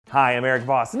Hi, I'm Eric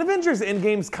Voss, and Avengers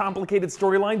Endgame's complicated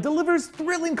storyline delivers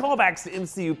thrilling callbacks to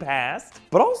MCU past,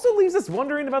 but also leaves us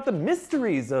wondering about the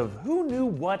mysteries of who knew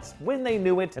what, when they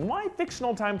knew it, and why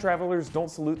fictional time travelers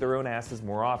don't salute their own asses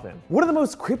more often. One of the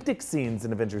most cryptic scenes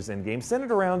in Avengers Endgame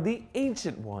centered around the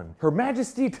Ancient One, Her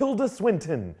Majesty Tilda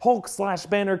Swinton.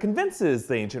 Hulk/Banner convinces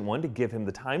the Ancient One to give him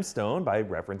the Time Stone by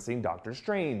referencing Doctor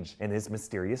Strange and his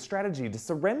mysterious strategy to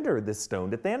surrender this stone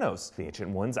to Thanos. The Ancient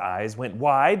One's eyes went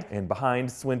wide, and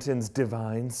behind Swinton's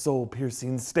divine,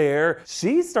 soul-piercing stare,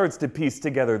 she starts to piece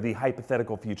together the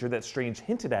hypothetical future that Strange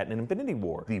hinted at in Infinity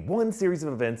War, the one series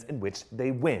of events in which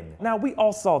they win. Now, we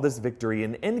all saw this victory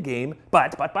in Endgame,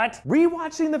 but,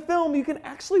 rewatching the film, you can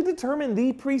actually determine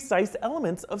the precise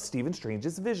elements of Stephen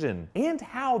Strange's vision, and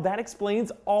how that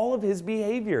explains all of his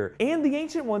behavior, and the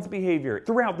Ancient One's behavior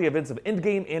throughout the events of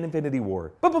Endgame and Infinity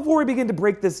War. But before we begin to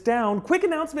break this down, quick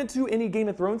announcement to any Game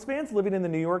of Thrones fans living in the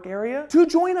New York area to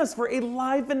join us for a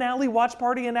live finale watch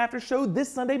party and after show this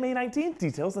Sunday, May 19th.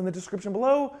 Details in the description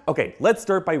below. Okay, let's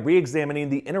start by re-examining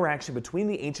the interaction between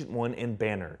the Ancient One and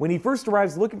Banner. When he first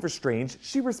arrives looking for Strange,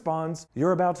 she responds,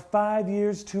 "You're about 5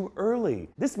 years too early."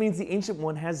 This means the Ancient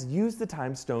One has used the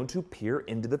Time Stone to peer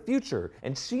into the future,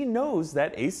 and she knows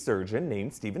that a surgeon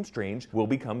named Stephen Strange will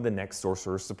become the next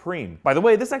Sorcerer Supreme. By the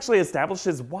way, this actually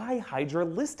establishes why Hydra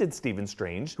listed Stephen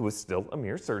Strange, who is still a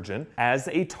mere surgeon, as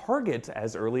a target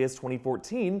as early as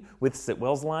 2014 with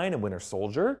Sitwell's line and Winter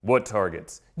Soldier. What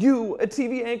targets? You, a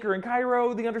TV anchor in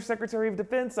Cairo, the Undersecretary of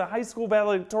Defense, a high school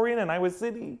valedictorian in Iowa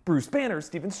City, Bruce Banner,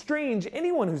 Stephen Strange,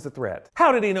 anyone who's a threat.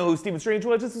 How did he know who Stephen Strange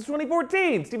was? This was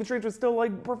 2014. Stephen Strange was still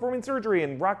performing surgery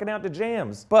and rocking out to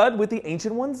jams. But with the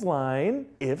Ancient One's line,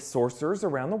 if sorcerers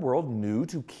around the world knew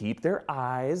to keep their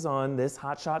eyes on this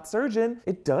hotshot surgeon,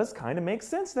 it does kind of make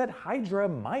sense that Hydra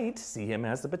might see him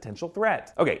as a potential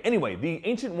threat. Okay, anyway, the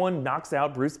Ancient One knocks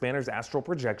out Bruce Banner's astral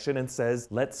projection and says,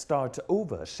 "Let's start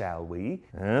over, shall we?"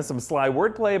 Some sly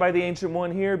wordplay by the Ancient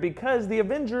One here, because the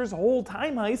Avengers' whole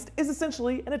time heist is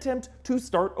essentially an attempt to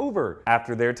start over.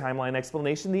 After their timeline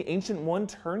explanation, the Ancient One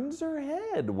turns her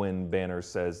head when Banner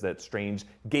says that Strange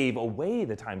gave away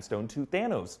the Time Stone to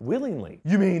Thanos willingly.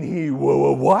 "You mean he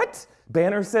what?"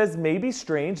 Banner says maybe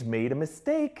Strange made a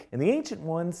mistake, and the Ancient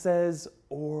One says,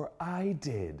 "Or I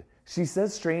did." She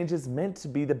says Strange is meant to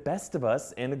be the best of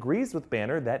us and agrees with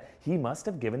Banner that he must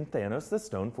have given Thanos the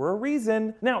stone for a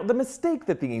reason. Now, the mistake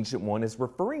that the Ancient One is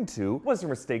referring to was her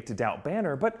mistake to doubt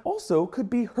Banner, but also could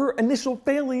be her initial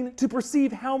failing to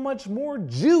perceive how much more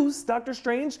juice Doctor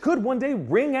Strange could one day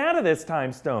wring out of this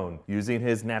Time Stone, using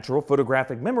his natural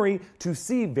photographic memory to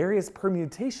see various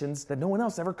permutations that no one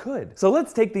else ever could. So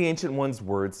let's take the Ancient One's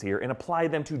words here and apply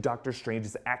them to Doctor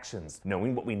Strange's actions,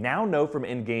 knowing what we now know from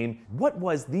Endgame. What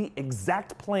was the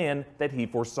exact plan that he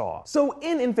foresaw? So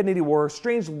in Infinity War,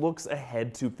 Strange looks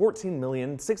ahead to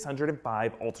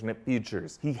 14,605 alternate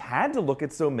futures. He had to look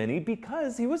at so many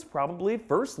because he was probably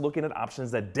first looking at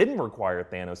options that didn't require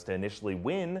Thanos to initially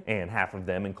win, and half of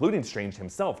them, including Strange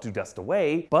himself, to dust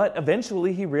away. But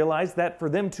eventually he realized that for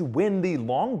them to win the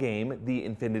long game, the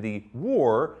Infinity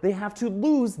War, they have to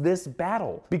lose this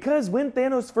battle. Because when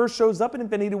Thanos first shows up in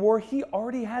Infinity War, he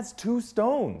already has 2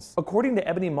 stones. According to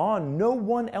Ebony Maw, no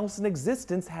one else in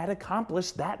existence had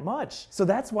accomplished that much. So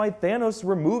that's why Thanos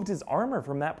removed his armor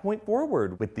from that point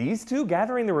forward. With these two,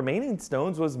 gathering the remaining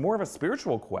stones was more of a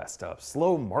spiritual quest, a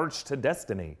slow march to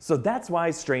destiny. So that's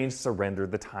why Strange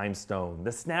surrendered the Time Stone.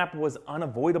 The snap was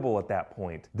unavoidable at that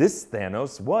point. This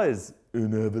Thanos was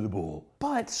inevitable.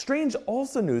 But Strange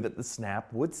also knew that the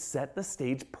snap would set the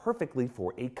stage perfectly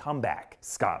for a comeback.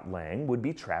 Scott Lang would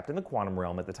be trapped in the quantum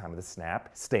realm at the time of the snap,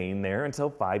 staying there until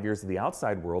 5 years of the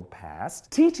outside world passed,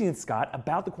 teaching Scott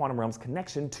about the quantum realm's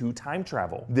connection to time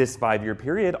travel. This 5-year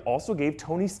period also gave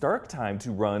Tony Stark time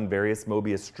to run various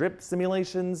Mobius Strip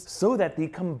simulations so that the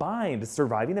combined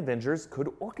surviving Avengers could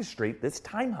orchestrate this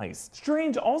time heist.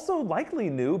 Strange also likely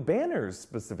knew Banner's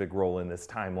specific role in this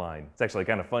timeline. It's actually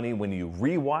kind of funny when you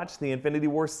rewatch the Infinity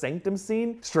War Sanctum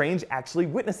scene, Strange actually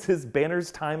witnesses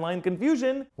Banner's timeline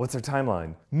confusion. What's her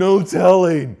timeline? No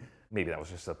telling. Maybe that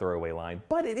was just a throwaway line,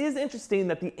 but it is interesting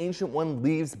that the Ancient One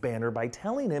leaves Banner by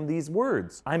telling him these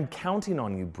words. "I'm counting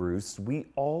on you, Bruce. We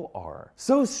all are."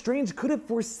 So Strange could have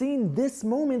foreseen this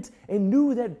moment and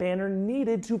knew that Banner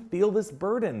needed to feel this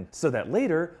burden, so that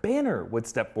later, Banner would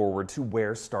step forward to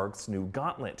wear Stark's new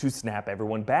gauntlet to snap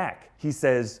everyone back. He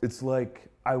says, "It's like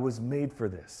I was made for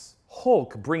this."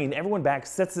 Hulk, bringing everyone back,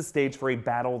 sets the stage for a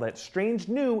battle that Strange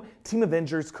knew Team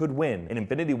Avengers could win. In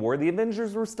Infinity War, the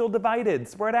Avengers were still divided,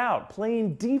 spread out,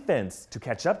 playing defense to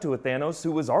catch up to a Thanos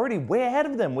who was already way ahead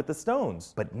of them with the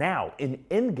stones. But now, in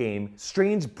Endgame,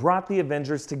 Strange brought the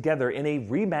Avengers together in a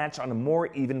rematch on a more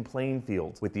even playing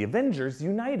field, with the Avengers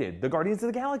united, the Guardians of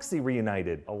the Galaxy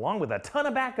reunited, along with a ton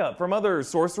of backup from other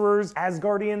sorcerers,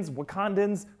 Asgardians,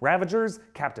 Wakandans, Ravagers,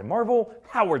 Captain Marvel,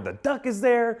 Howard the Duck is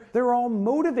there. They're all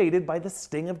motivated by the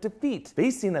sting of defeat,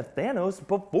 facing a Thanos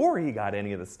before he got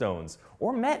any of the stones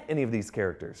or met any of these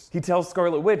characters. He tells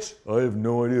Scarlet Witch, "I have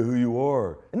no idea who you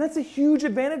are." And that's a huge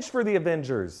advantage for the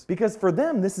Avengers, because for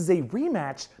them this is a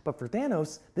rematch, but for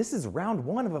Thanos this is round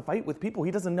one of a fight with people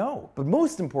he doesn't know. But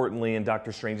most importantly, in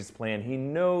Doctor Strange's plan, he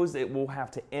knows it will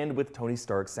have to end with Tony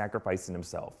Stark sacrificing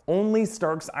himself. Only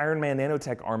Stark's Iron Man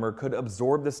nanotech armor could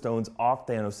absorb the stones off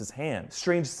Thanos' hand.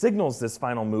 Strange signals this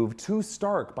final move to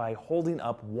Stark by holding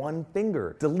up one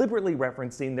finger, deliberately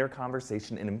referencing their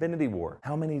conversation in Infinity War.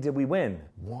 How many did we win?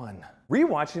 One.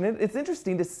 Rewatching it, it's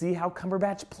interesting to see how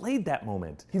Cumberbatch played that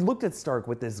moment. He looked at Stark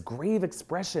with this grave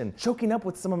expression, choking up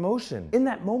with some emotion. In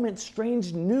that moment,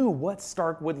 Strange knew what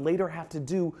Stark would later have to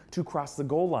do to cross the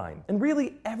goal line. And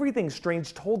really, everything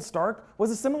Strange told Stark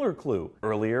was a similar clue.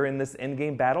 Earlier in this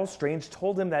Endgame battle, Strange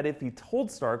told him that if he told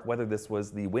Stark whether this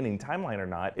was the winning timeline or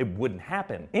not, it wouldn't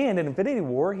happen. And in Infinity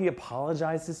War, he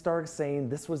apologized to Stark, saying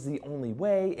this was the only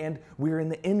way, and we're in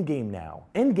the Endgame now.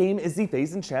 Endgame is the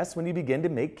phase in chess when you begin to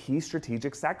make key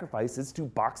strategic sacrifices to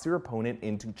box your opponent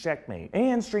into checkmate.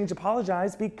 And Strange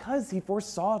apologized because he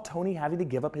foresaw Tony having to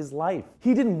give up his life.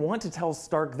 He didn't want to tell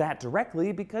Stark that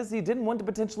directly because he didn't want to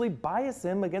potentially bias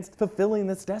him against fulfilling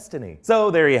this destiny.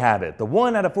 So there you have it. The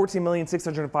 1 out of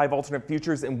 14,605 alternate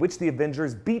futures in which the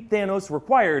Avengers beat Thanos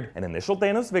required an initial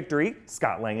Thanos victory,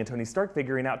 Scott Lang and Tony Stark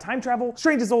figuring out time travel,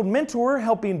 Strange's old mentor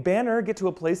helping Banner get to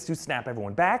a place to snap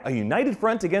everyone back, a united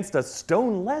front against a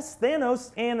stone-less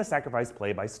Thanos, and a sacrifice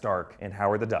play by Stark and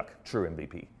Howard the Duck, true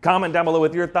MVP. Comment down below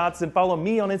with your thoughts and follow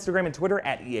me on Instagram and Twitter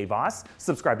at EAVoss.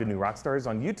 Subscribe to New Rockstars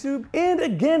on YouTube. And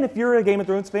again, if you're a Game of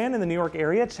Thrones fan in the New York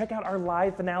area, check out our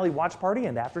live finale watch party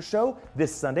and after show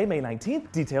this Sunday, May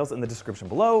 19th. Details in the description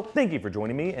below. Thank you for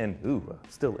joining me, and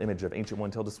still image of Ancient One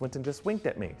Tilda Swinton just winked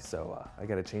at me, so I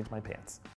gotta change my pants.